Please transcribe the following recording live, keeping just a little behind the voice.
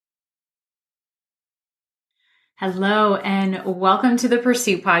Hello and welcome to the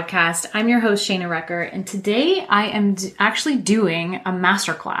Pursuit Podcast. I'm your host, Shana Recker, and today I am actually doing a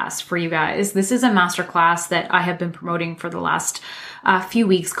masterclass for you guys. This is a masterclass that I have been promoting for the last few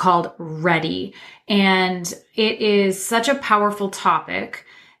weeks called Ready. And it is such a powerful topic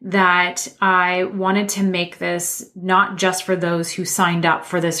that I wanted to make this not just for those who signed up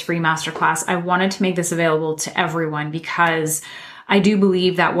for this free masterclass. I wanted to make this available to everyone because I do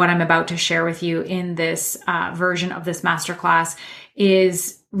believe that what I'm about to share with you in this version of this masterclass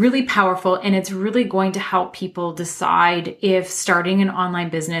is really powerful, and it's really going to help people decide if starting an online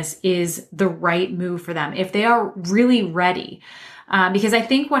business is the right move for them, if they are really ready. Because I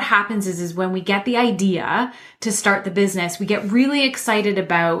think what happens is when we get the idea to start the business, we get really excited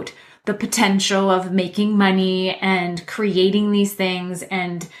about the potential of making money and creating these things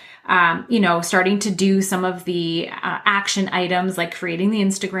and starting to do some of the action items like creating the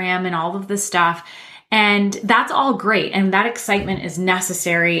Instagram and all of this stuff. And that's all great. And that excitement is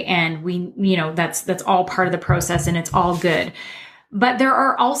necessary. And that's all part of the process and it's all good. But there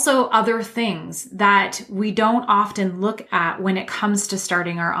are also other things that we don't often look at when it comes to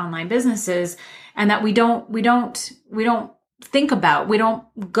starting our online businesses, and that we don't think about. We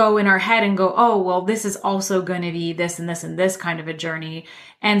don't go in our head and go, oh, well, this is also going to be this and this and this kind of a journey.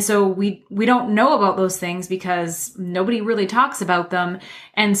 And so we don't know about those things because nobody really talks about them.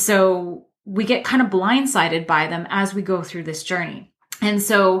 And so we get kind of blindsided by them as we go through this journey. And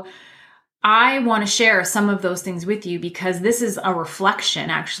so I want to share some of those things with you because this is a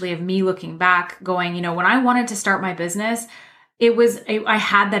reflection actually of me looking back going, when I wanted to start my business, I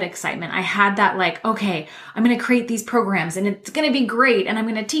had that excitement. I had that okay, I'm going to create these programs and it's going to be great. And I'm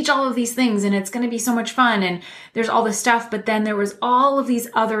going to teach all of these things and it's going to be so much fun. And there's all this stuff. But then there was all of these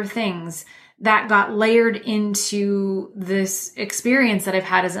other things that got layered into this experience that I've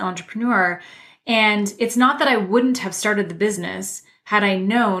had as an entrepreneur. And it's not that I wouldn't have started the business had I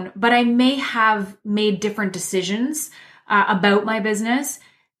known, but I may have made different decisions about my business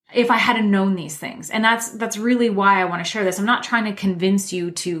if I hadn't known these things. And that's really why I want to share this. I'm not trying to convince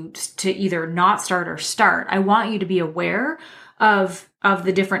you to either not start or start. I want you to be aware of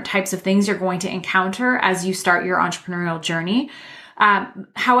the different types of things you're going to encounter as you start your entrepreneurial journey.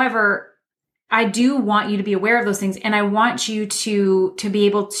 However, I do want you to be aware of those things, and I want you to be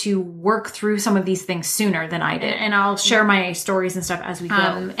able to work through some of these things sooner than I did. And I'll share my stories and stuff as we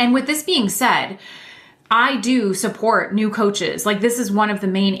go. And with this being said, I do support new coaches. This is one of the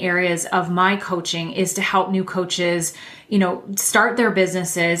main areas of my coaching is to help new coaches, start their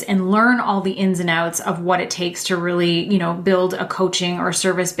businesses and learn all the ins and outs of what it takes to really, build a coaching or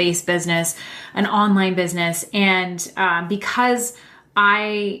service-based business, an online business. And because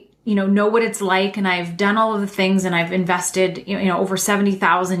I know what it's like, and I've done all of the things, and I've invested, over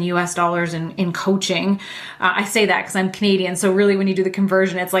 $70,000 in coaching. I say that because I'm Canadian. So really when you do the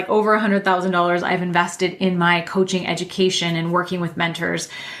conversion, it's like over $100,000 I've invested in my coaching education and working with mentors.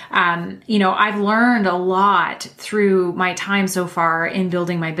 I've learned a lot through my time so far in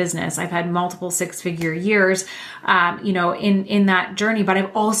building my business. I've had multiple six-figure years, in that journey, but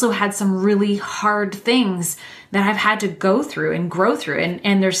I've also had some really hard things that I've had to go through and grow through.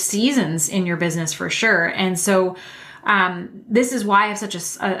 And there's seasons in your business for sure. And so this is why I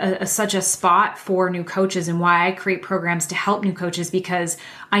have such a spot for new coaches, and why I create programs to help new coaches, because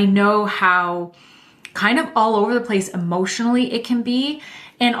I know how kind of all over the place emotionally it can be.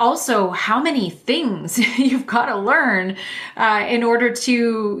 And also how many things you've got to learn in order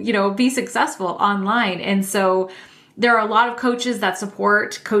to, be successful online. And so there are a lot of coaches that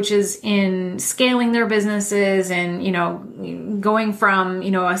support coaches in scaling their businesses and, going from,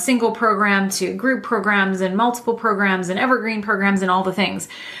 a single program to group programs and multiple programs and evergreen programs and all the things.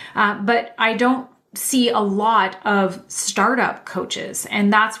 But I don't see a lot of startup coaches.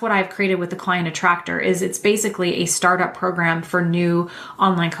 And that's what I've created with the Client Attractor. It's basically a startup program for new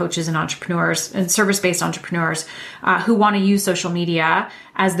online coaches and entrepreneurs and service-based entrepreneurs who want to use social media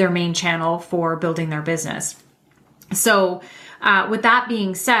as their main channel for building their business. So with that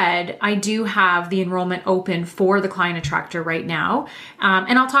being said, I do have the enrollment open for the Client Attractor right now.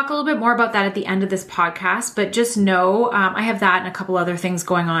 And I'll talk a little bit more about that at the end of this podcast, but just know I have that and a couple other things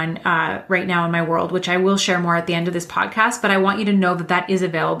going on right now in my world, which I will share more at the end of this podcast. But I want you to know that that is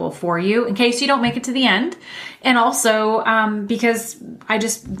available for you in case you don't make it to the end. And also because I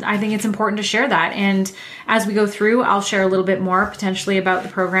think it's important to share that. And as we go through, I'll share a little bit more potentially about the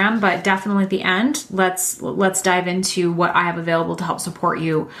program, but definitely at the end, let's dive into what I have available available to help support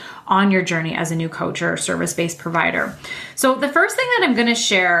you on your journey as a new coach or service-based provider. So the first thing that I'm going to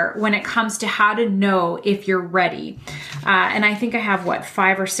share when it comes to how to know if you're ready, and I think I have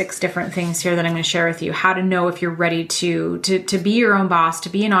 5 or 6 different things here that I'm going to share with you, how to know if you're ready to be your own boss, to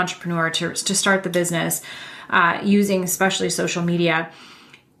be an entrepreneur, to start the business, using especially social media.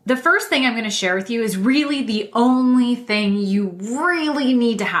 The first thing I'm going to share with you is really the only thing you really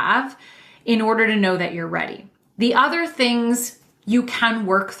need to have in order to know that you're ready. The other things you can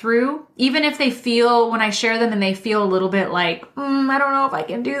work through, even if they feel, when I share them and they feel a little bit like, I don't know if I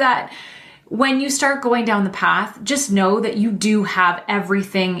can do that. When you start going down the path, just know that you do have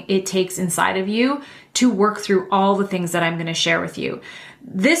everything it takes inside of you to work through all the things that I'm going to share with you.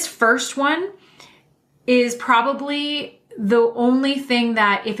 This first one is probably the only thing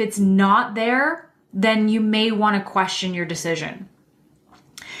that if it's not there, then you may want to question your decision.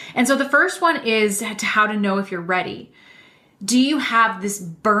 And so the first one is to how to know if you're ready. Do you have this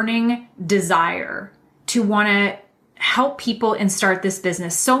burning desire to want to help people and start this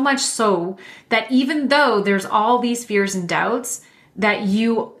business? So much so that even though there's all these fears and doubts that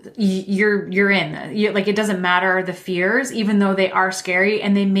you're in, like it doesn't matter the fears, even though they are scary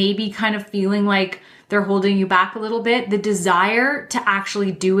and they may be kind of feeling like they're holding you back a little bit, the desire to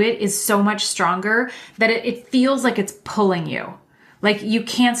actually do it is so much stronger that it feels like it's pulling you. Like you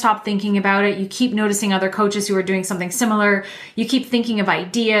can't stop thinking about it. You keep noticing other coaches who are doing something similar. You keep thinking of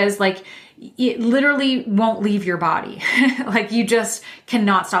ideas. Like it literally won't leave your body. Like you just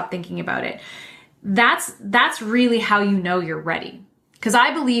cannot stop thinking about it. That's really how you know you're ready. Because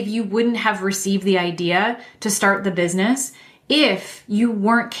I believe you wouldn't have received the idea to start the business if you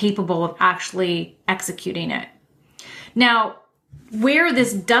weren't capable of actually executing it. Now, where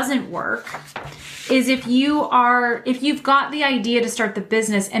this doesn't work is if you've got the idea to start the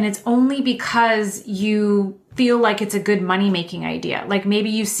business and it's only because you feel like it's a good money-making idea. Like maybe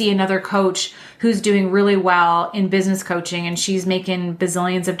you see another coach who's doing really well in business coaching and she's making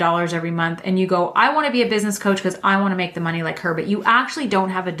bazillions of dollars every month and you go, I want to be a business coach because I want to make the money like her, but you actually don't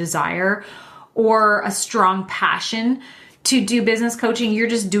have a desire or a strong passion to do business coaching. You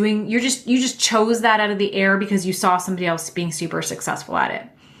just chose that out of the air because you saw somebody else being super successful at it.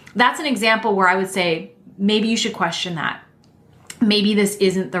 That's an example where I would say, maybe you should question that. Maybe this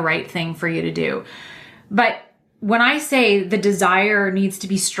isn't the right thing for you to do. But when I say the desire needs to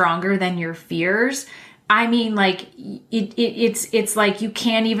be stronger than your fears, I mean like it's like you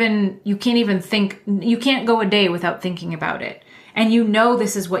can't even think, you can't go a day without thinking about it. And you know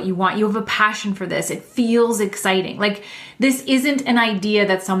this is what you want. You have a passion for this. It feels exciting. Like this isn't an idea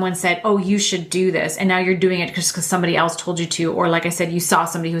that someone said, oh, you should do this. And now you're doing it just because somebody else told you to. Or like I said, you saw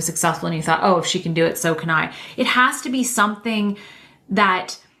somebody who was successful and you thought, oh, if she can do it, so can I. It has to be something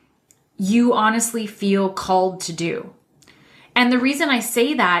that you honestly feel called to do. And the reason I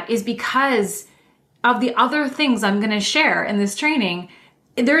say that is because of the other things I'm going to share in this training.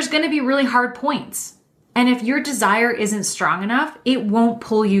 There's going to be really hard points. And if your desire isn't strong enough, it won't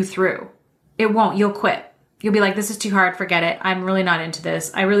pull you through. It won't. You'll quit. You'll be like, this is too hard. Forget it. I'm really not into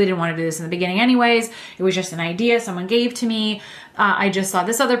this. I really didn't want to do this in the beginning anyways. It was just an idea someone gave to me. I just saw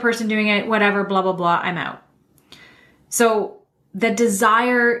this other person doing it, whatever, blah, blah, blah. I'm out. So the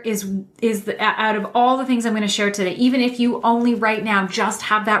desire is out of all the things I'm going to share today, even if you only right now just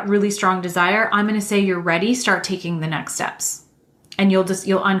have that really strong desire, I'm going to say you're ready. Start taking the next steps and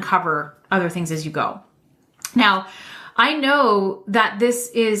you'll uncover other things as you go. Now, I know that this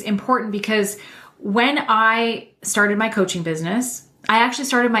is important because when I started my coaching business, I actually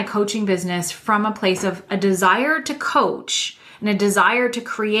started my coaching business from a place of a desire to coach and a desire to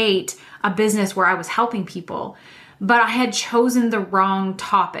create a business where I was helping people. But I had chosen the wrong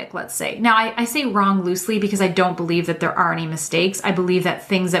topic, let's say. Now, I say wrong loosely because I don't believe that there are any mistakes. I believe that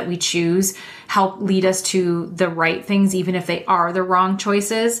things that we choose help lead us to the right things, even if they are the wrong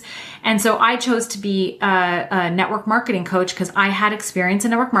choices. And so I chose to be a network marketing coach because I had experience in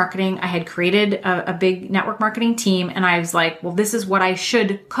network marketing. I had created a big network marketing team. And I was like, well, this is what I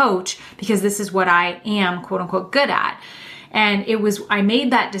should coach because this is what I am, quote unquote, good at. And I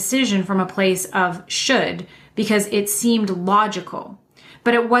made that decision from a place of should, because it seemed logical,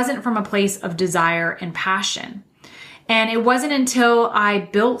 but it wasn't from a place of desire and passion. And it wasn't until I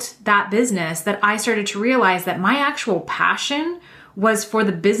built that business that I started to realize that my actual passion was for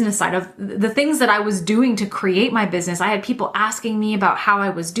the business side of the things that I was doing to create my business. I had people asking me about how I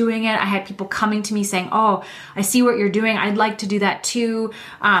was doing it. I had people coming to me saying, oh, I see what you're doing. I'd like to do that too.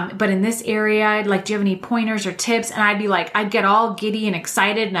 But in this area, do you have any pointers or tips? And I'd be like, I'd get all giddy and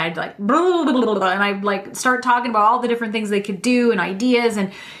excited and I'd like, blah, blah, blah, blah, and I'd like start talking about all the different things they could do and ideas.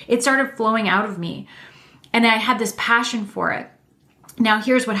 And it started flowing out of me. And I had this passion for it. Now,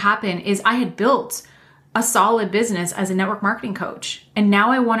 here's what happened is I had built a solid business as a network marketing coach. And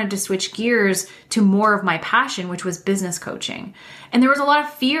now I wanted to switch gears to more of my passion, which was business coaching. And there was a lot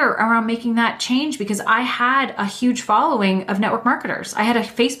of fear around making that change because I had a huge following of network marketers. I had a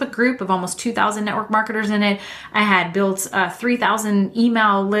Facebook group of almost 2,000 network marketers in it. I had built a 3,000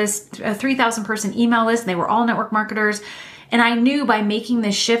 email list, a 3,000 person email list, and they were all network marketers. And I knew by making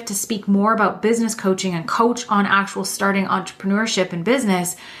this shift to speak more about business coaching and coach on actual starting entrepreneurship and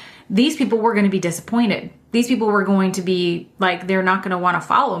business, these people were going to be disappointed. These people were going to be like, they're not going to want to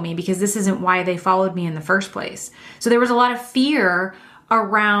follow me because this isn't why they followed me in the first place. So there was a lot of fear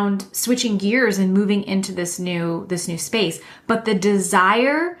around switching gears and moving into this new space. But the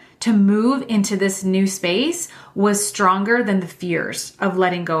desire to move into this new space was stronger than the fears of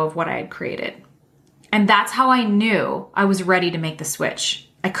letting go of what I had created. And that's how I knew I was ready to make the switch.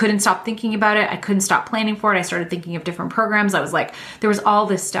 I couldn't stop thinking about it. I couldn't stop planning for it. I started thinking of different programs. I was like, there was all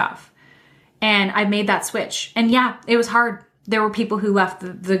this stuff. And I made that switch. And yeah, it was hard. There were people who left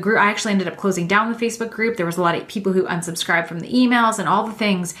the group. I actually ended up closing down the Facebook group. There was a lot of people who unsubscribed from the emails and all the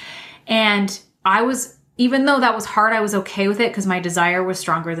things. And even though that was hard, I was okay with it because my desire was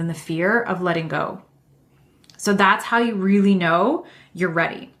stronger than the fear of letting go. So that's how you really know you're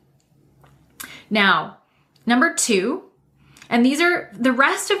ready. Now, number 2, and the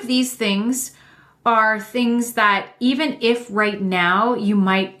rest of these things are things that even if right now you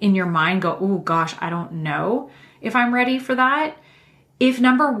might in your mind go, oh gosh, I don't know if I'm ready for that. If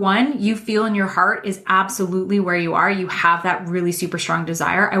number 1, you feel in your heart is absolutely where you are, you have that really super strong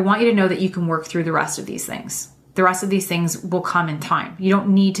desire, I want you to know that you can work through the rest of these things. The rest of these things will come in time. You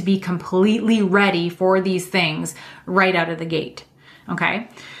don't need to be completely ready for these things right out of the gate. Okay.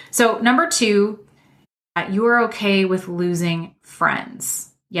 So number 2, you are okay with losing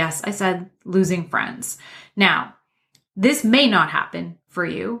friends. Yes, I said losing friends. Now, this may not happen for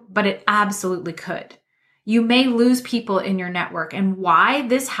you, but it absolutely could. You may lose people in your network. And why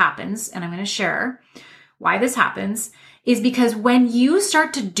this happens, and I'm going to share why this happens, is because when you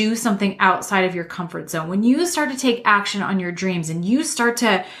start to do something outside of your comfort zone, when you start to take action on your dreams and you start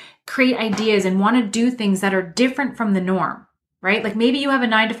to create ideas and want to do things that are different from the norm, right? Like maybe you have a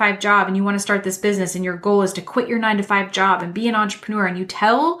 9-to-5 job and you want to start this business and your goal is to quit your 9-to-5 job and be an entrepreneur, and you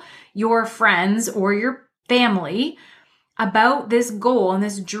tell your friends or your family about this goal and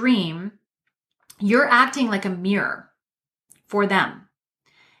this dream, you're acting like a mirror for them.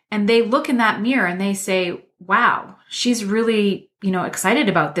 And they look in that mirror and they say, wow, she's really, excited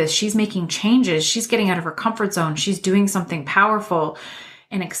about this. She's making changes. She's getting out of her comfort zone. She's doing something powerful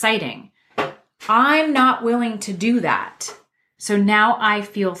and exciting. I'm not willing to do that. So now I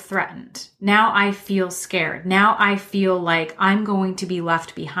feel threatened. Now I feel scared. Now I feel like I'm going to be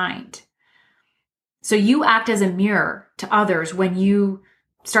left behind. So you act as a mirror to others when you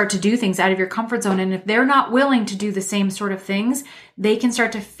start to do things out of your comfort zone. And if they're not willing to do the same sort of things, they can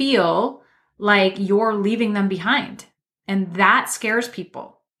start to feel like you're leaving them behind. And that scares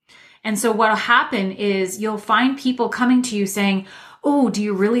people. And so what'll happen is you'll find people coming to you saying, oh, do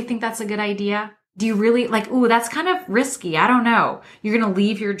you really think that's a good idea? Do you really oh, that's kind of risky. I don't know. You're going to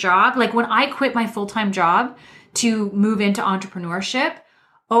leave your job. Like when I quit my full-time job to move into entrepreneurship,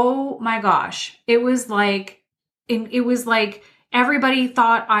 oh my gosh, it was like everybody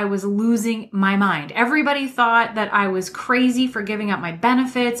thought I was losing my mind. Everybody thought that I was crazy for giving up my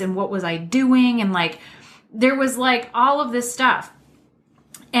benefits and what was I doing? And there was all of this stuff.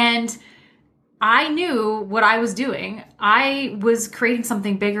 And I knew what I was doing. I was creating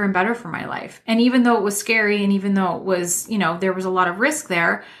something bigger and better for my life. And even though it was scary and even though it was, there was a lot of risk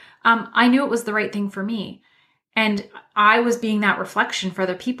there, I knew it was the right thing for me. And I was being that reflection for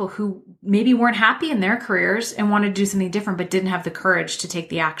other people who maybe weren't happy in their careers and wanted to do something different, but didn't have the courage to take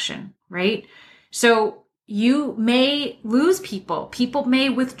the action, right? So you may lose people. People may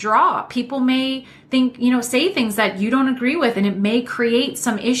withdraw. People may think, say things that you don't agree with, and it may create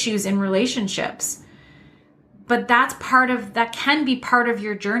some issues in relationships. But that can be part of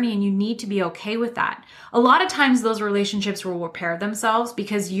your journey, and you need to be okay with that. A lot of times those relationships will repair themselves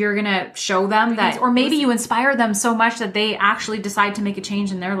because you're going to show them that, or maybe you inspire them so much that they actually decide to make a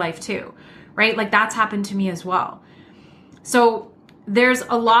change in their life too, right? That's happened to me as well. So there's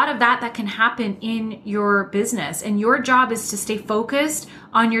a lot of that can happen in your business, and your job is to stay focused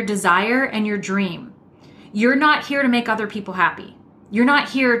on your desire and your dream. You're not here to make other people happy. You're not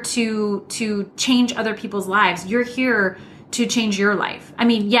here to change other people's lives. You're here to change your life. I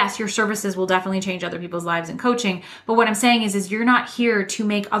mean, yes, your services will definitely change other people's lives in coaching, but what I'm saying is you're not here to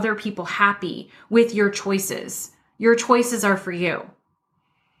make other people happy with your choices. Your choices are for you.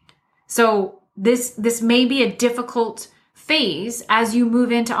 So this may be a difficult phase as you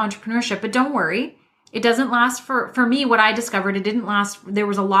move into entrepreneurship, but don't worry. It doesn't last for me. What I discovered, it didn't last. There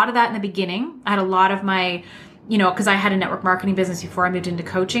was a lot of that in the beginning. I had a lot of my, because I had a network marketing business before I moved into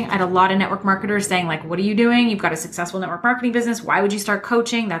coaching. I had a lot of network marketers saying like, what are you doing? You've got a successful network marketing business. Why would you start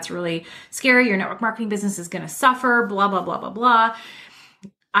coaching? That's really scary. Your network marketing business is going to suffer, blah, blah, blah, blah, blah.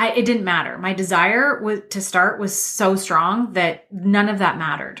 It didn't matter. My desire to start was so strong that none of that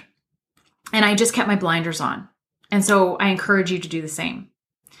mattered. And I just kept my blinders on. And so I encourage you to do the same.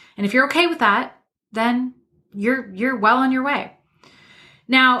 And if you're okay with that, then you're well on your way.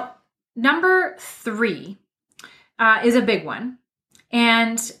 Now, number 3 is a big one,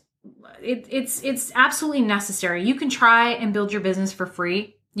 and it's absolutely necessary. You can try and build your business for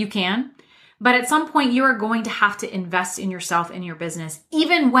free. You can, but at some point you are going to have to invest in yourself and your business,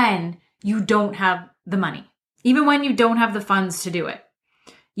 even when you don't have the money, even when you don't have the funds to do it.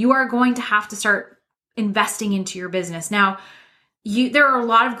 You are going to have to start investing into your business. Now, there are a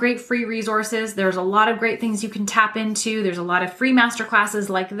lot of great free resources. There's a lot of great things you can tap into. There's a lot of free masterclasses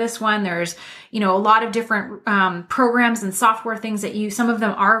like this one. There's, a lot of different programs and software things that some of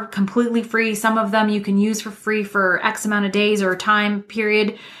them are completely free. Some of them you can use for free for X amount of days or time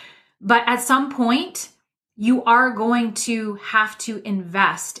period. But at some point, you are going to have to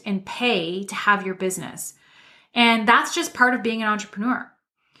invest and pay to have your business. And that's just part of being an entrepreneur.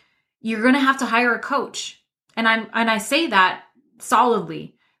 You're going to have to hire a coach. And I say that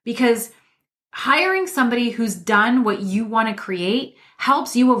solidly, because hiring somebody who's done what you want to create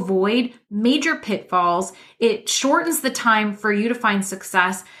helps you avoid major pitfalls. It shortens the time for you to find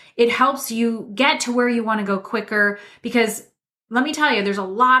success. It helps you get to where you want to go quicker, because let me tell you, there's a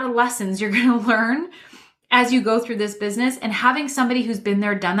lot of lessons you're going to learn as you go through this business, and having somebody who's been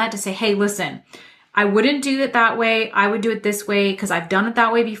there, done that, to say, hey, listen, I wouldn't do it that way. I would do it this way because I've done it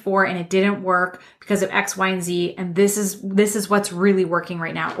that way before and it didn't work because of X, Y, and Z. And this is what's really working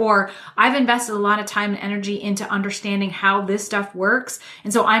right now. Or I've invested a lot of time and energy into understanding how this stuff works.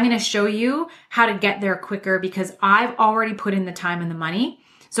 And so I'm going to show you how to get there quicker because I've already put in the time and the money.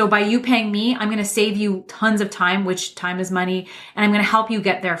 So by you paying me, I'm going to save you tons of time, which time is money, and I'm going to help you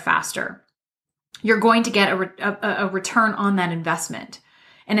get there faster. You're going to get a return on that investment.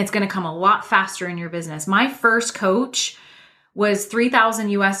 And it's going to come a lot faster in your business. My first coach was $3,000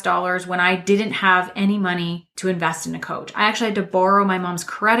 US when I didn't have any money to invest in a coach. I actually had to borrow my mom's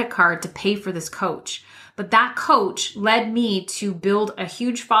credit card to pay for this coach. But that coach led me to build a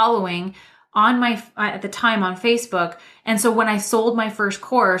huge following at the time on Facebook. And so when I sold my first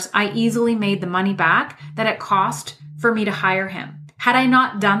course, I easily made the money back that it cost for me to hire him. Had I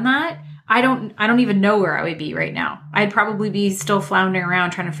not done that, I don't even know where I would be right now. I'd probably be still floundering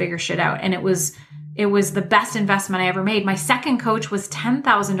around trying to figure shit out. And it was the best investment I ever made. My second coach was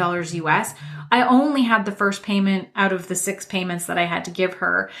 $10,000 US. I only had the first payment out of the 6 payments that I had to give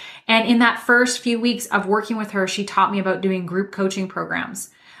her. And in that first few weeks of working with her, she taught me about doing group coaching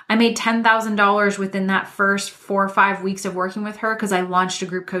programs. I made $10,000 within that first 4 or 5 weeks of working with her because I launched a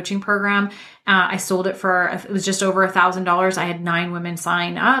group coaching program. I sold it it was just over $1,000. I had 9 women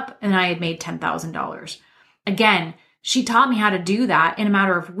sign up and I had made $10,000. Again, she taught me how to do that in a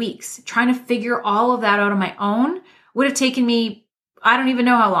matter of weeks. Trying to figure all of that out on my own would have taken me, I don't even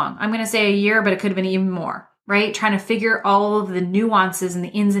know how long. I'm going to say a year, but it could have been even more, right? Trying to figure all of the nuances and the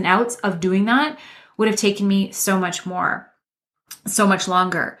ins and outs of doing that would have taken me so much more. So much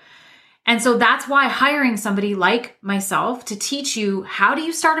longer. And so that's why hiring somebody like myself to teach you, how do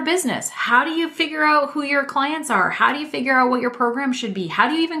you start a business? How do you figure out who your clients are? How do you figure out what your program should be? How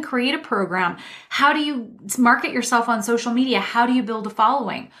do you even create a program? How do you market yourself on social media? How do you build a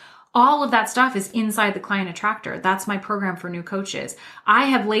following? All of that stuff is inside the Client Attractor. That's my program for new coaches. I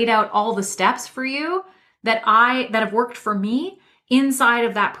have laid out all the steps for you that have worked for me inside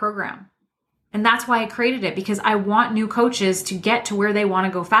of that program. And that's why I created it, because I want new coaches to get to where they want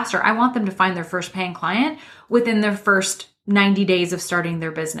to go faster. I want them to find their first paying client within their first 90 days of starting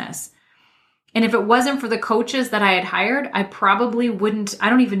their business. And if it wasn't for the coaches that I had hired, I probably wouldn't, I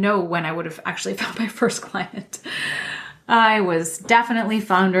don't even know when I would have actually found my first client. I was definitely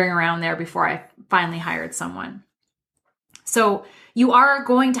floundering around there before I finally hired someone. So you are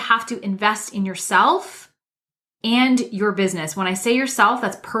going to have to invest in yourself and your business. When I say yourself,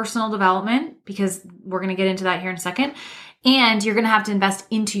 that's personal development, because we're going to get into that here in a second. And you're going to have to invest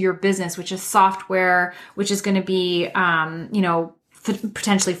into your business, which is software, which is going to be,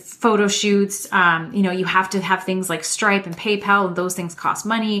 potentially photo shoots. You have to have things like Stripe and PayPal, and those things cost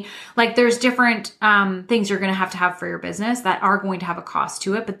money. Like there's different things you're going to have for your business that are going to have a cost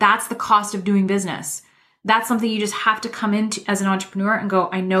to it, but that's the cost of doing business. That's something you just have to come into as an entrepreneur and go,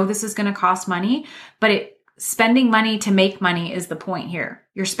 I know this is going to cost money, but spending money to make money is the point here.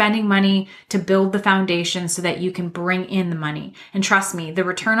 You're spending money to build the foundation so that you can bring in the money. And trust me, the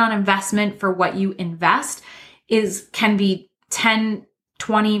return on investment for what you invest can be 10,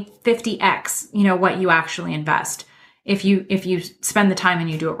 20, 50x, what you actually invest if you spend the time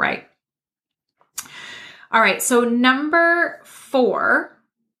and you do it right. All right. So number four,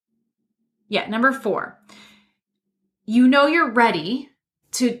 you're ready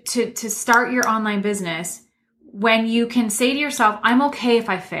to start your online business when you can say to yourself, I'm okay if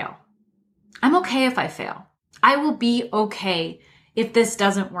I fail. I'm okay if I fail. I will be okay if this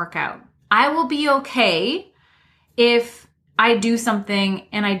doesn't work out. I will be okay if I do something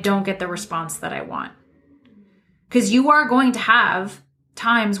and I don't get the response that I want. Because you are going to have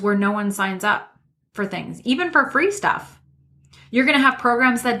times where no one signs up for things, even for free stuff. You're going to have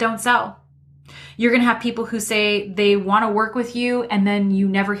programs that don't sell. You're going to have people who say they want to work with you and then you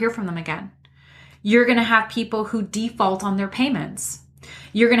never hear from them again. You're going to have people who default on their payments.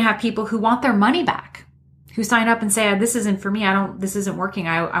 You're going to have people who want their money back, who sign up and say, this isn't for me. This isn't working.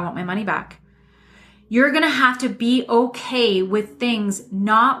 I want my money back. You're going to have to be okay with things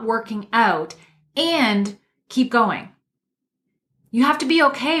not working out and keep going. You have to be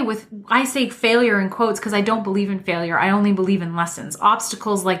okay with, I say failure in quotes because I don't believe in failure. I only believe in lessons.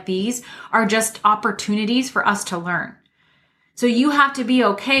 Obstacles like these are just opportunities for us to learn. So you have to be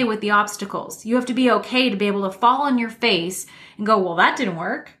okay with the obstacles. You have to be okay to be able to fall on your face and go, well, that didn't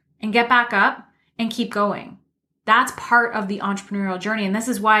work, and get back up and keep going. That's part of the entrepreneurial journey. And this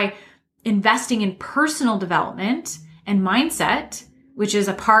is why investing in personal development and mindset, which is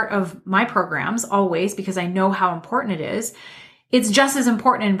a part of my programs always, because I know how important it is, it's just as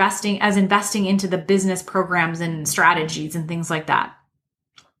important investing into the business programs and strategies and things like that.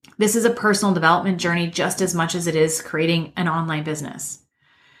 This is a personal development journey just as much as it is creating an online business.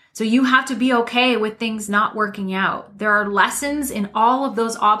 So you have to be okay with things not working out. There are lessons in all of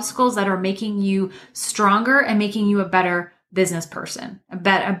those obstacles that are making you stronger and making you a better business person, a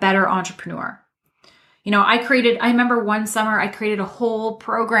better entrepreneur. I remember one summer I created a whole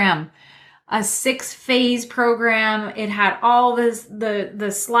program, a 6-phase program. It had all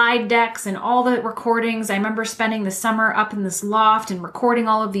the slide decks and all the recordings. I remember spending the summer up in this loft and recording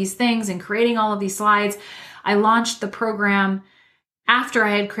all of these things and creating all of these slides. I launched the program after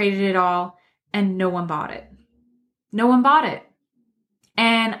I had created it all, and no one bought it. No one bought it.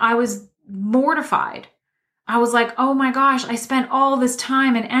 And I was mortified. I was like, oh my gosh, I spent all this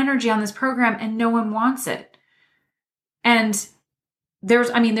time and energy on this program and no one wants it. And there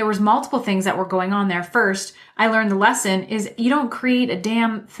was multiple things that were going on there. First, I learned the lesson is you don't create a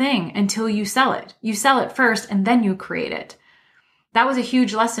damn thing until you sell it. You sell it first and then you create it. That was a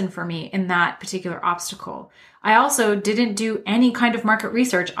huge lesson for me in that particular obstacle. I also didn't do any kind of market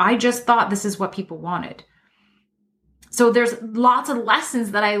research. I just thought this is what people wanted. So there's lots of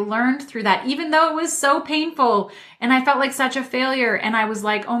lessons that I learned through that, even though it was so painful and I felt like such a failure. And I was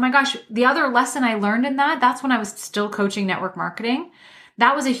like, oh my gosh, the other lesson I learned in that's when I was still coaching network marketing.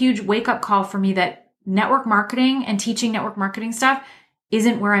 That was a huge wake-up call for me that network marketing and teaching network marketing stuff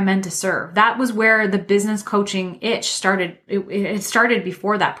isn't where I'm meant to serve. That was where the business coaching itch started. It started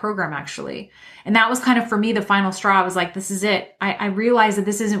before that program, actually. And that was kind of, for me, the final straw. I was like, this is it. I realized that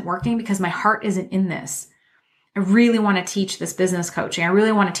this isn't working because my heart isn't in this. I really want to teach this business coaching. I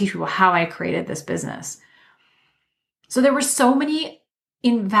really want to teach people how I created this business. So there were so many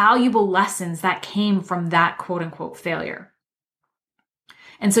invaluable lessons that came from that quote unquote failure.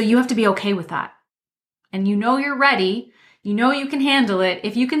 And so you have to be okay with that. And you're ready. You can handle it.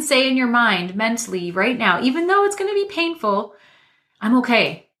 If you can say in your mind mentally right now, even though it's going to be painful, I'm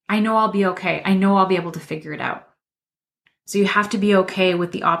okay. I know I'll be okay. I know I'll be able to figure it out. So you have to be okay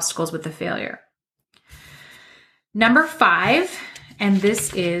with the obstacles, with the failure. Number 5, and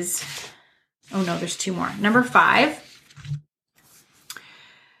this is, there's 2 more. Number 5,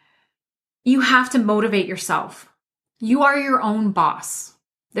 you have to motivate yourself. You are your own boss.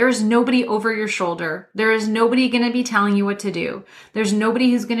 There is nobody over your shoulder. There is nobody going to be telling you what to do. There's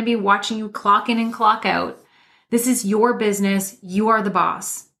nobody who's going to be watching you clock in and clock out. This is your business. You are the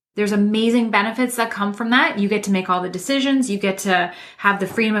boss. There's amazing benefits that come from that. You get to make all the decisions. You get to have the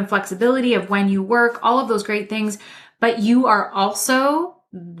freedom and flexibility of when you work, all of those great things. But you are also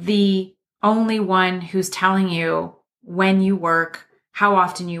the only one who's telling you when you work, how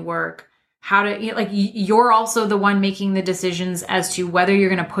often you work, you're also the one making the decisions as to whether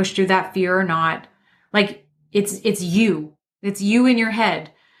you're going to push through that fear or not. It's you. It's you in your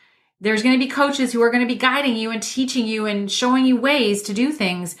head. There's going to be coaches who are going to be guiding you and teaching you and showing you ways to do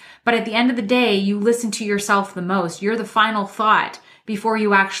things. But at the end of the day, you listen to yourself the most. You're the final thought before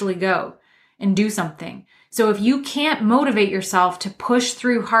you actually go and do something. So if you can't motivate yourself to push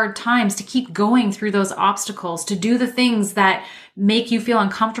through hard times, to keep going through those obstacles, to do the things that make you feel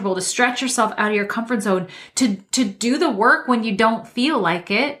uncomfortable, to stretch yourself out of your comfort zone, to do the work when you don't feel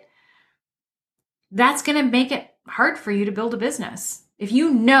like it, that's going to make it hard for you to build a business. If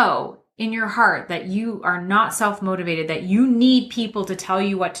you know in your heart that you are not self-motivated, that you need people to tell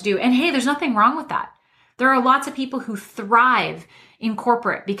you what to do, and hey, there's nothing wrong with that. There are lots of people who thrive in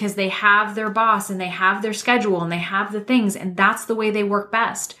corporate because they have their boss and they have their schedule and they have the things, and that's the way they work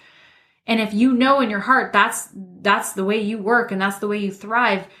best. And if you know in your heart that's the way you work and that's the way you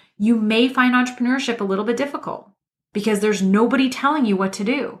thrive, you may find entrepreneurship a little bit difficult because there's nobody telling you what to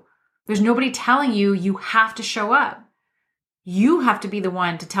do. There's nobody telling you you have to show up. You have to be the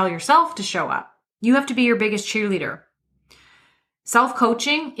one to tell yourself to show up. You have to be your biggest cheerleader.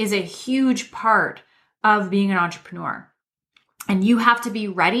 Self-coaching is a huge part of being an entrepreneur. And you have to be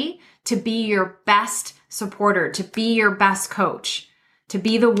ready to be your best supporter, to be your best coach, to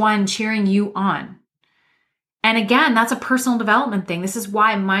be the one cheering you on. And again, that's a personal development thing. This is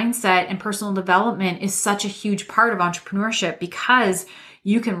why mindset and personal development is such a huge part of entrepreneurship, because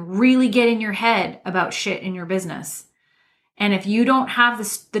you can really get in your head about shit in your business. And if you don't have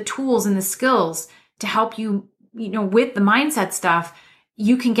the tools and the skills to help you, with the mindset stuff,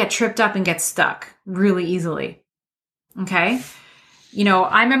 you can get tripped up and get stuck really easily. Okay.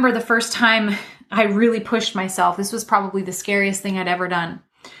 I remember the first time I really pushed myself. This was probably the scariest thing I'd ever done.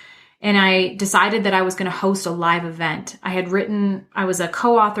 And I decided that I was going to host a live event. I was a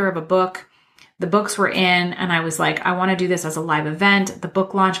co-author of a book. The books were in, and I was like, I want to do this as a live event, the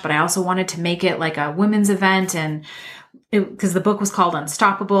book launch, but I also wanted to make it like a women's event, and because the book was called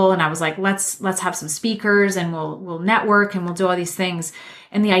Unstoppable, and I was like, let's have some speakers and we'll network and we'll do all these things.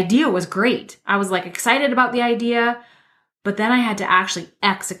 And the idea was great. I was like excited about the idea, but then I had to actually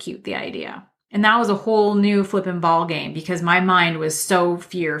execute the idea. And that was a whole new flipping ball game because my mind was so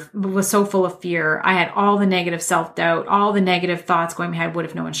full of fear. I had all the negative self-doubt, all the negative thoughts going in my head. What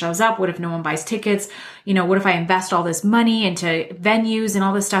if no one shows up? What if no one buys tickets? What if I invest all this money into venues and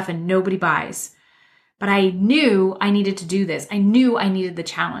all this stuff and nobody buys? But I knew I needed to do this. I knew I needed the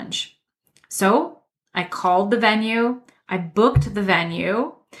challenge. So I called the venue. I booked the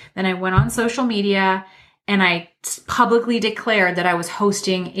venue. Then I went on social media and I publicly declared that I was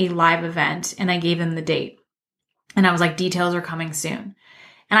hosting a live event, and I gave them the date. And I was like, details are coming soon.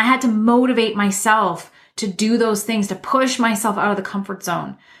 And I had to motivate myself to do those things, to push myself out of the comfort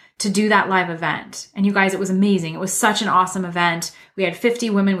zone, to do that live event. And you guys, it was amazing. It was such an awesome event. We had 50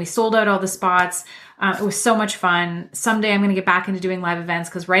 women. We sold out all the spots. It was so much fun. Someday I'm going to get back into doing live events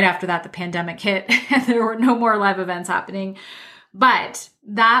because right after that, the pandemic hit and there were no more live events happening. But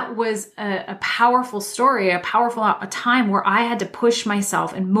that was a powerful story, a time where I had to push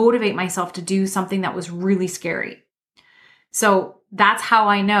myself and motivate myself to do something that was really scary. So that's how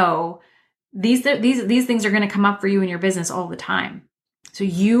I know these things are going to come up for you in your business all the time. So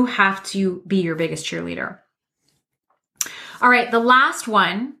you have to be your biggest cheerleader. All right, the last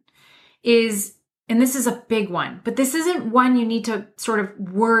one is, and this is a big one, but this isn't one you need to sort of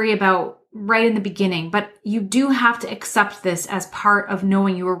worry about right in the beginning, but you do have to accept this as part of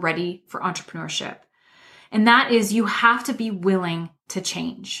knowing you are ready for entrepreneurship. And that is, you have to be willing to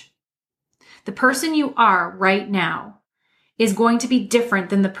change. The person you are right now is going to be different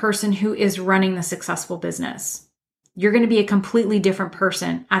than the person who is running the successful business. You're going to be a completely different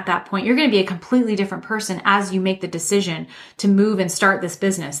person at that point. You're going to be a completely different person as you make the decision to move and start this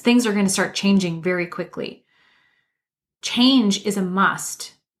business. Things are going to start changing very quickly. Change is a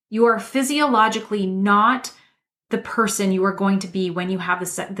must. You are physiologically not the person you are going to be when you have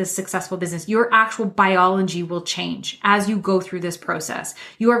this successful business. Your actual biology will change as you go through this process.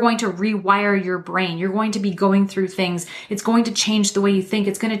 You are going to rewire your brain. You're going to be going through things. It's going to change the way you think.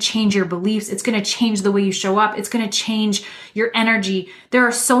 It's going to change your beliefs. It's going to change the way you show up. It's going to change your energy. There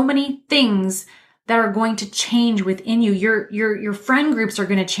are so many things that are going to change within you. Your friend groups are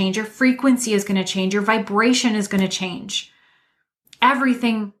going to change. Your frequency is going to change. Your vibration is going to change.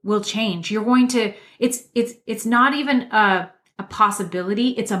 Everything will change. You're going to, it's not even a possibility.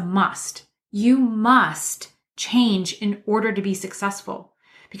 It's a must. You must change in order to be successful.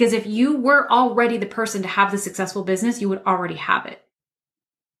 Because if you were already the person to have the successful business, you would already have it.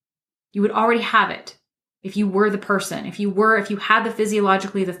 You would already have it. If you were the person, if you had the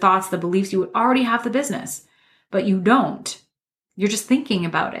physiologically, the thoughts, the beliefs, you would already have the business, but you don't. You're just thinking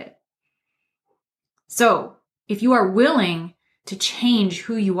about it. So if you are willing to change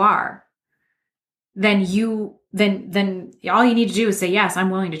who you are, then all you need to do is say, yes, I'm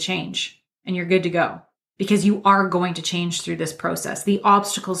willing to change, and you're good to go, because you are going to change through this process. The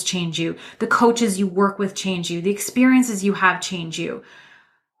obstacles change you. The coaches you work with change you. The experiences you have change you.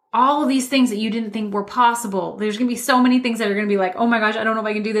 All of these things that you didn't think were possible. There's going to be so many things that are going to be like, oh my gosh, I don't know if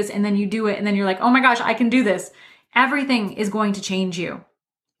I can do this. And then you do it. And then you're like, oh my gosh, I can do this. Everything is going to change you.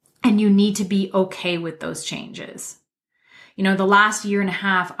 And you need to be okay with those changes. You know, the last year and a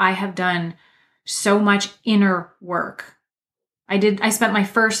half, I have done so much inner work. I spent my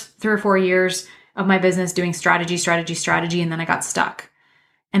first 3 or 4 years of my business doing strategy. And then I got stuck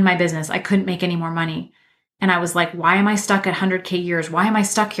in my business. I couldn't make any more money. And I was like, why am I stuck at 100K years? Why am I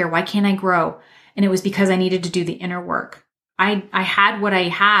stuck here? Why can't I grow? And it was because I needed to do the inner work. I had what I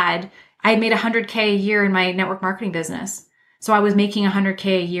had. I had made 100K a year in my network marketing business. So I was making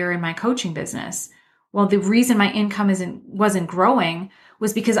 100K a year in my coaching business. Well, the reason my income wasn't growing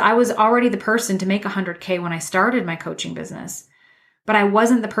was because I was already the person to make 100K when I started my coaching business. But I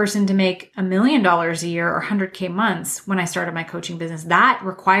wasn't the person to make $1 million a year or 100K months when I started my coaching business. That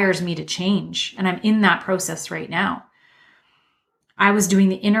requires me to change. And I'm in that process right now. I was doing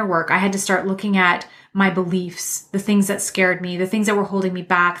the inner work. I had to start looking at my beliefs, the things that scared me, the things that were holding me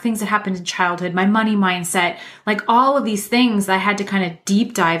back, things that happened in childhood, my money mindset, like all of these things that I had to kind of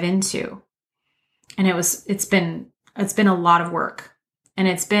deep dive into. And it's been a lot of work, and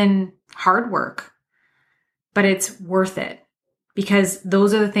it's been hard work, but it's worth it. Because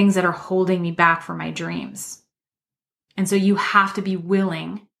those are the things that are holding me back from my dreams. And so you have to be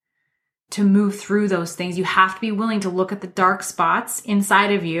willing to move through those things. You have to be willing to look at the dark spots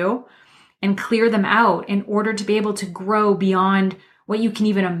inside of you and clear them out in order to be able to grow beyond what you can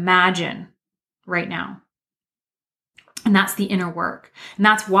even imagine right now. And that's the inner work. And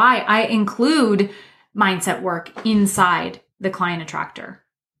that's why I include mindset work inside the Client Attractor.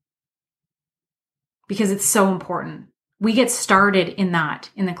 Because it's so important. We get started in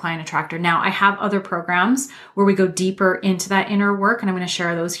the Client Attractor. Now, I have other programs where we go deeper into that inner work, and I'm going to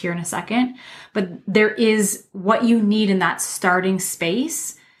share those here in a second. But there is what you need in that starting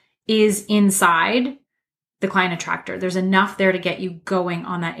space is inside the Client Attractor. There's enough there to get you going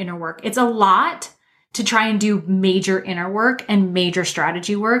on that inner work. It's a lot to try and do major inner work and major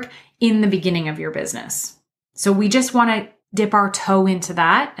strategy work in the beginning of your business. So we just want to dip our toe into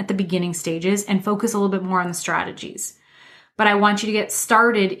that at the beginning stages and focus a little bit more on the strategies. But I want you to get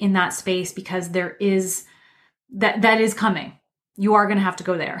started in that space because there is that is coming. You are going to have to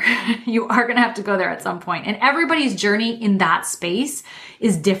go there. You are going to have to go there at some point. And everybody's journey in that space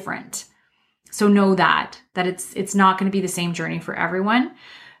is different. So know that it's not going to be the same journey for everyone,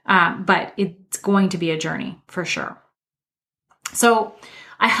 but it's going to be a journey for sure. So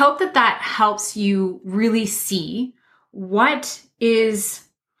I hope that helps you really see what is,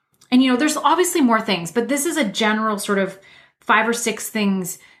 and there's obviously more things, but this is a general sort of 5 or 6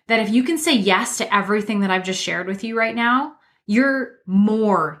 things that if you can say yes to everything that I've just shared with you right now, you're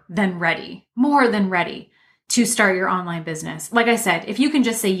more than ready to start your online business. Like I said, if you can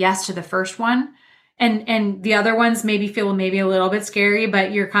just say yes to the first one and the other ones maybe feel a little bit scary,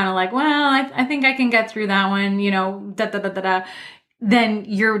 but you're kind of like, well, I think I can get through that one, then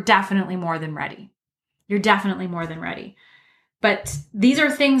you're definitely more than ready. You're definitely more than ready. But these are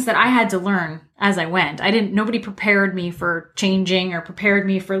things that I had to learn as I went. Nobody prepared me for changing or prepared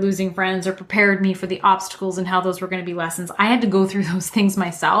me for losing friends or prepared me for the obstacles and how those were going to be lessons. I had to go through those things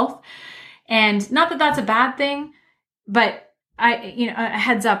myself. And not that that's a bad thing, but a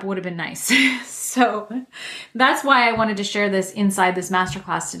heads up would have been nice. So that's why I wanted to share this inside this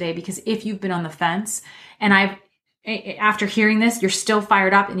masterclass today, because if you've been on the fence and after hearing this, you're still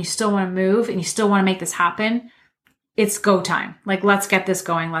fired up and you still want to move and you still want to make this happen, it's go time. Like, let's get this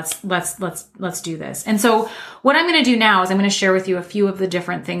going. Let's do this. And so what I'm going to do now is I'm going to share with you a few of the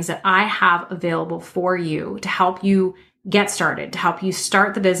different things that I have available for you to help you get started, to help you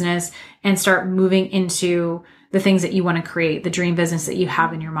start the business and start moving into the things that you want to create, the dream business that you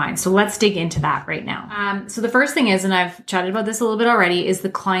have in your mind. So let's dig into that right now. So the first thing is, and I've chatted about this a little bit already, is the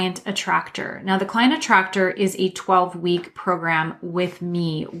Client Attractor. Now, the Client Attractor is a 12-week program with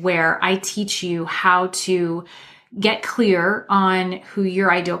me where I teach you how to get clear on who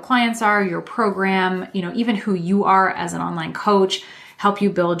your ideal clients are, your program, even who you are as an online coach, help you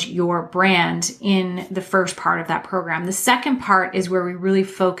build your brand in the first part of that program. The second part is where we really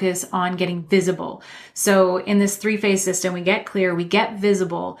focus on getting visible. So in this 3-phase system, we get clear, we get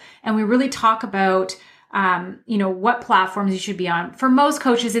visible, and we really talk about what platforms you should be on. For most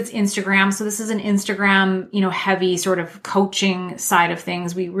coaches, it's Instagram. So this is an Instagram, heavy sort of coaching side of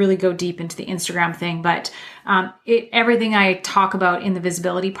things. We really go deep into the Instagram thing, but everything I talk about in the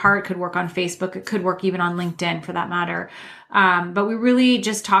visibility part could work on Facebook. It could work even on LinkedIn for that matter. But we really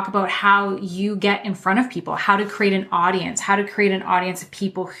just talk about how you get in front of people, how to create an audience of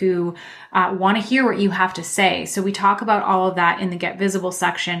people who want to hear what you have to say. So we talk about all of that in the Get Visible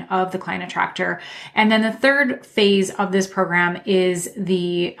section of the Client Attractor. And then the third phase of this program is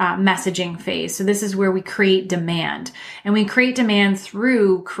the messaging phase. So this is where we create demand, and we create demand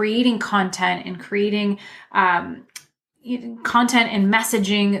through creating content and creating content and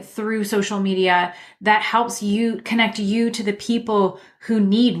messaging through social media that helps you connect you to the people who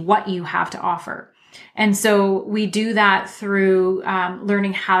need what you have to offer. And so we do that through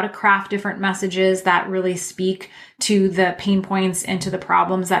learning how to craft different messages that really speak to the pain points and to the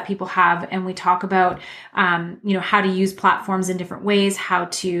problems that people have. And we talk about, how to use platforms in different ways, how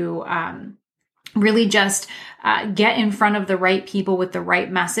to really just get in front of the right people with the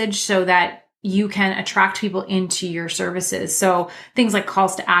right message so that you can attract people into your services. So things like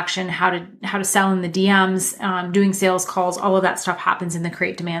calls to action, how to sell in the DMs, doing sales calls, all of that stuff happens in the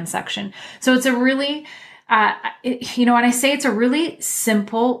create demand section. So it's a really, when I say it's a really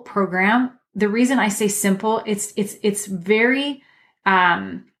simple program, the reason I say simple, it's very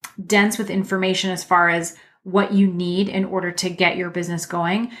dense with information as far as what you need in order to get your business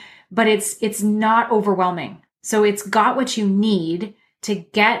going, but it's not overwhelming. So it's got what you need to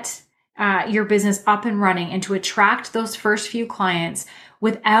get your business up and running and to attract those first few clients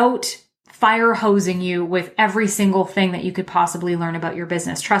without fire hosing you with every single thing that you could possibly learn about your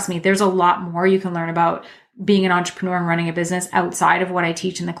business. Trust me, there's a lot more you can learn about being an entrepreneur and running a business outside of what I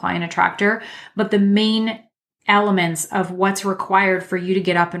teach in the Client Attractor. But the main elements of what's required for you to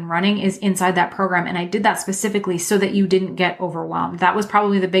get up and running is inside that program. And I did that specifically so that you didn't get overwhelmed. That was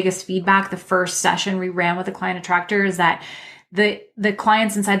probably the biggest feedback the first session we ran with the Client Attractor, is that the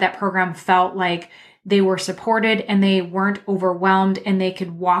clients inside that program felt like they were supported and they weren't overwhelmed, and they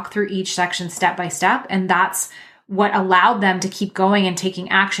could walk through each section step by step. And that's what allowed them to keep going and taking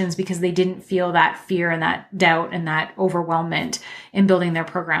actions, because they didn't feel that fear and that doubt and that overwhelmment in building their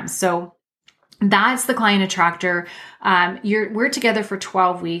programs. So that's the Client Attractor. We're together for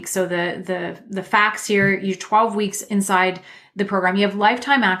 12 weeks. So the facts here, you're 12 weeks inside the program. You have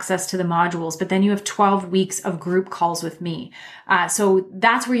lifetime access to the modules, but then you have 12 weeks of group calls with me. So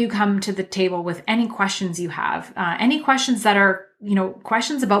that's where you come to the table with any questions you have, any questions that are,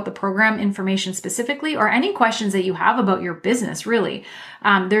 questions about the program information specifically, or any questions that you have about your business, really.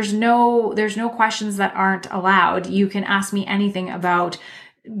 There's no questions that aren't allowed. You can ask me anything about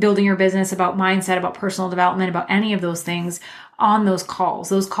building your business, about mindset, about personal development, about any of those things on those calls.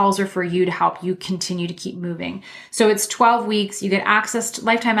 Those calls are for you to help you continue to keep moving. So it's 12 weeks. You get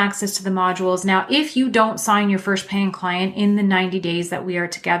lifetime access to the modules. Now, if you don't sign your first paying client in the 90 days that we are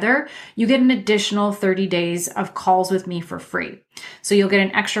together, you get an additional 30 days of calls with me for free. So you'll get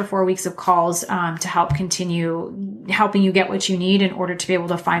an extra 4 weeks of calls to help continue helping you get what you need in order to be able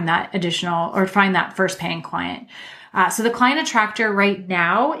to find that find that first paying client. So the Client Attractor right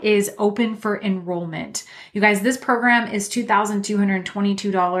now is open for enrollment. You guys, this program is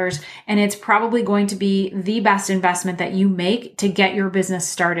 $2,222, and it's probably going to be the best investment that you make to get your business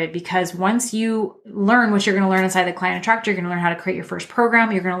started, because once you learn what you're going to learn inside the Client Attractor, you're going to learn how to create your first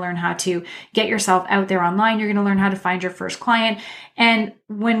program. You're going to learn how to get yourself out there online. You're going to learn how to find your first client. And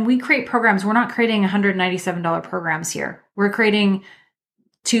when we create programs, we're not creating $197 programs here. We're creating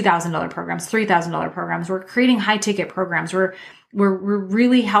 $2,000 programs, $3,000 programs. We're creating high ticket programs. We're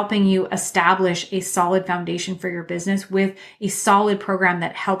really helping you establish a solid foundation for your business with a solid program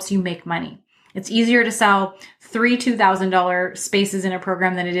that helps you make money. It's easier to sell 3 $2,000 spaces in a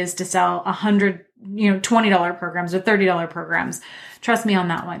program than it is to sell $20 programs or $30 programs. Trust me on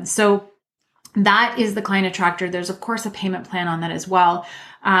that one. So that is the Client Attractor. There's, of course, a payment plan on that as well.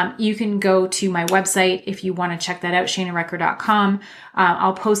 You can go to my website if you want to check that out, shanarecker.com.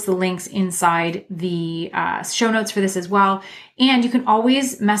 I'll post the links inside the show notes for this as well. And you can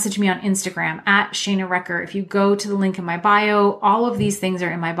always message me on Instagram at Shana Recker. If you go to the link in my bio, all of these things are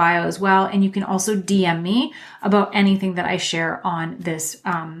in my bio as well. And you can also DM me about anything that I share on this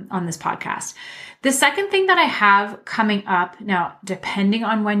podcast. The second thing that I have coming up now, depending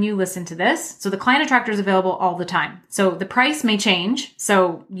on when you listen to this, so the Client Attractor is available all the time. So the price may change.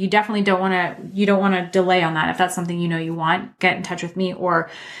 So you definitely don't want to delay on that. If that's something you want, get in touch with me or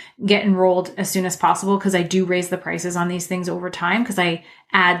get enrolled as soon as possible, because I do raise the prices on these things over time, because I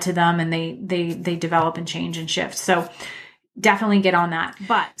add to them and they develop and change and shift. So definitely get on that.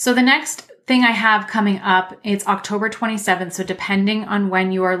 So the next thing I have coming up, it's October 27th. So depending on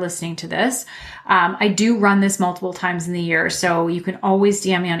when you are listening to this, I do run this multiple times in the year. So you can always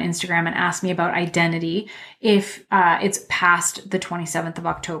DM me on Instagram and ask me about identity if it's past the 27th of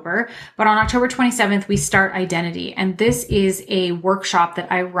October. But on October 27th, we start identity. And this is a workshop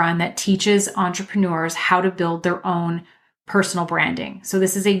that I run that teaches entrepreneurs how to build their own personal branding. So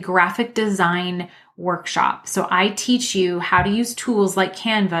this is a graphic design workshop. So I teach you how to use tools like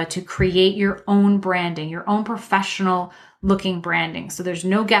Canva to create your own branding, your own professional looking branding. So there's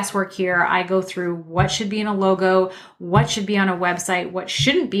no guesswork here. I go through what should be in a logo, what should be on a website, what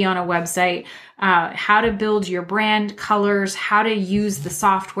shouldn't be on a website, how to build your brand colors, how to use the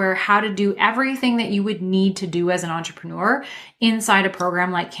software, how to do everything that you would need to do as an entrepreneur inside a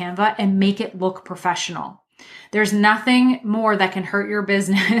program like Canva and make it look professional. There's nothing more that can hurt your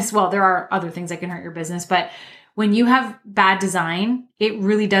business. Well, there are other things that can hurt your business, but when you have bad design, it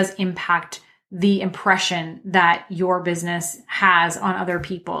really does impact the impression that your business has on other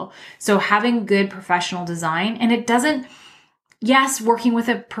people. So having good professional design, and it doesn't, yes, working with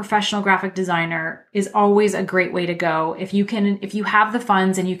a professional graphic designer is always a great way to go. If you have the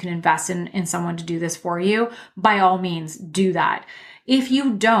funds and you can invest in someone to do this for you, by all means, do that. If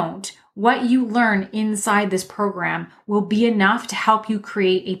you don't, what you learn inside this program will be enough to help you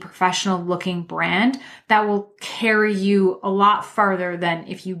create a professional looking brand that will carry you a lot farther than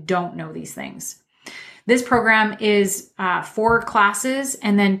if you don't know these things. This program is 4 classes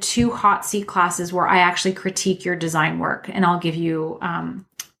and then 2 hot seat classes where I actually critique your design work, and I'll give you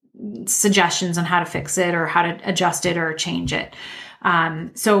suggestions on how to fix it or how to adjust it or change it.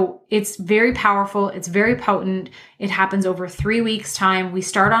 So it's very powerful. It's very potent. It happens over 3 weeks time. We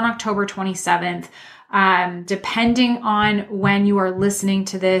start on October 27th. Depending on when you are listening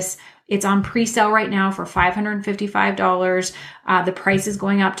to this, it's on pre-sale right now for $555. The price is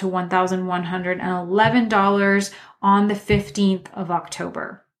going up to $1,111 on the 15th of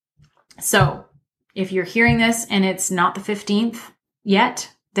October. So if you're hearing this and it's not the 15th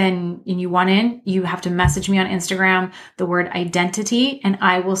yet, then and you want in, you have to message me on Instagram, the word identity, and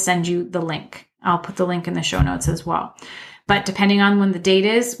I will send you the link. I'll put the link in the show notes as well. But depending on when the date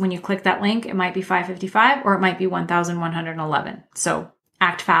is, when you click that link, it might be $555 or it might be $1,111. So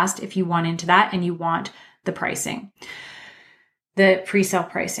act fast if you want into that and you want the pricing, the pre-sale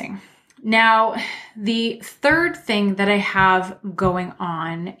pricing. Now, the third thing that I have going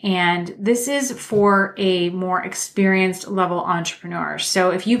on, and this is for a more experienced level entrepreneur.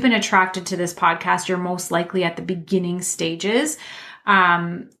 So if you've been attracted to this podcast, you're most likely at the beginning stages.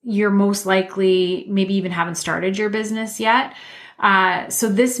 You're most likely maybe even haven't started your business yet. So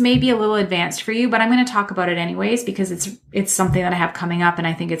this may be a little advanced for you, but I'm going to talk about it anyways, because it's something that I have coming up and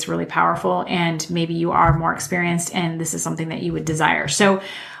I think it's really powerful, and maybe you are more experienced and this is something that you would desire. So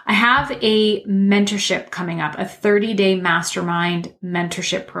I have a mentorship coming up, a 30-day mastermind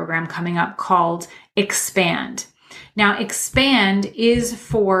mentorship program coming up called Expand. Now, Expand is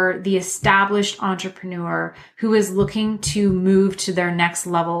for the established entrepreneur who is looking to move to their next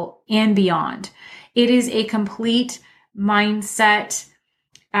level and beyond. It is a complete mindset,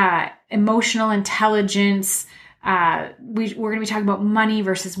 emotional intelligence. We're going to be talking about money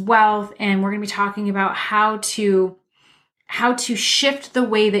versus wealth, and we're going to be talking about how to shift the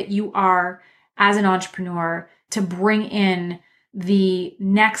way that you are as an entrepreneur to bring in the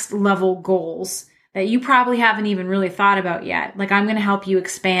next level goals that you probably haven't even really thought about yet. Like, I'm going to help you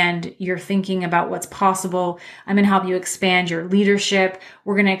expand your thinking about what's possible. I'm going to help you expand your leadership.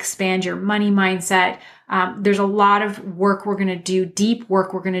 We're going to expand your money mindset. There's a lot of work we're going to do, deep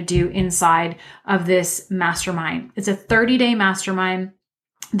work we're going to do inside of this mastermind. It's a 30-day mastermind.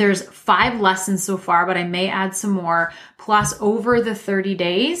 There's 5 lessons so far, but I may add some more. Plus, over the 30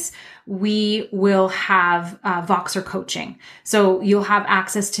 days, we will have Voxer coaching. So you'll have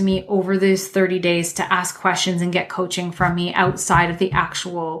access to me over these 30 days to ask questions and get coaching from me outside of the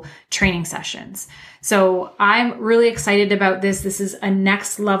actual training sessions. So I'm really excited about this. This is a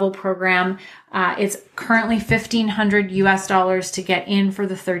next level program. It's currently $1,500 to get in for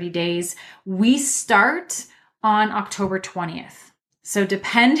the 30 days. We start on October 20th. So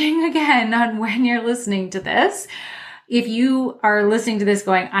depending again on when you're listening to this, if you are listening to this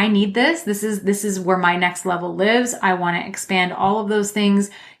going, I need this, this is where my next level lives, I want to expand all of those things,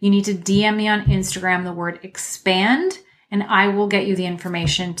 you need to DM me on Instagram the word expand, and I will get you the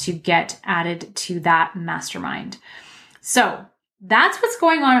information to get added to that mastermind. So that's what's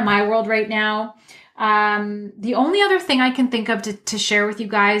going on in my world right now. The only other thing I can think of to share with you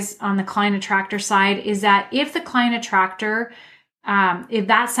guys on the client attractor side is that if the client attractor, if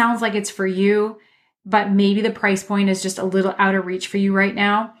that sounds like it's for you, but maybe the price point is just a little out of reach for you right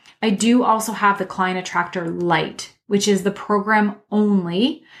now, I do also have the Client Attractor Lite, which is the program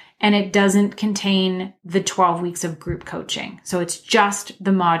only, and it doesn't contain the 12 weeks of group coaching. So it's just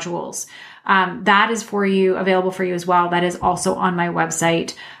the modules. That is available for you as well. That is also on my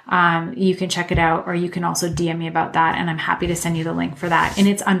website. You can check it out, or you can also DM me about that, and I'm happy to send you the link for that. And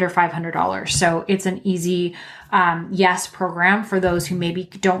it's under $500. So it's an easy, yes program for those who maybe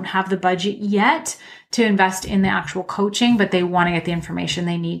don't have the budget yet to invest in the actual coaching, but they want to get the information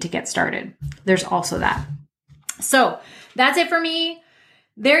they need to get started. There's also that. So that's it for me.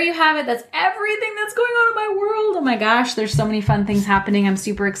 There you have it. That's everything that's going on in my world. Oh my gosh, there's so many fun things happening. I'm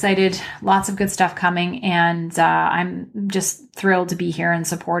super excited. Lots of good stuff coming. And I'm just thrilled to be here and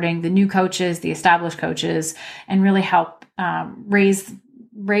supporting the new coaches, the established coaches, and really help raise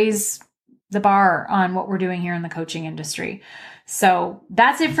the bar on what we're doing here in the coaching industry. So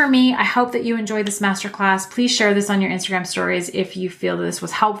that's it for me. I hope that you enjoyed this masterclass. Please share this on your Instagram stories if you feel that this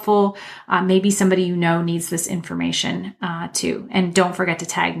was helpful. Maybe somebody you know needs this information too. And don't forget to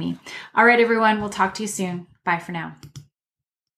tag me. All right, everyone. We'll talk to you soon. Bye for now.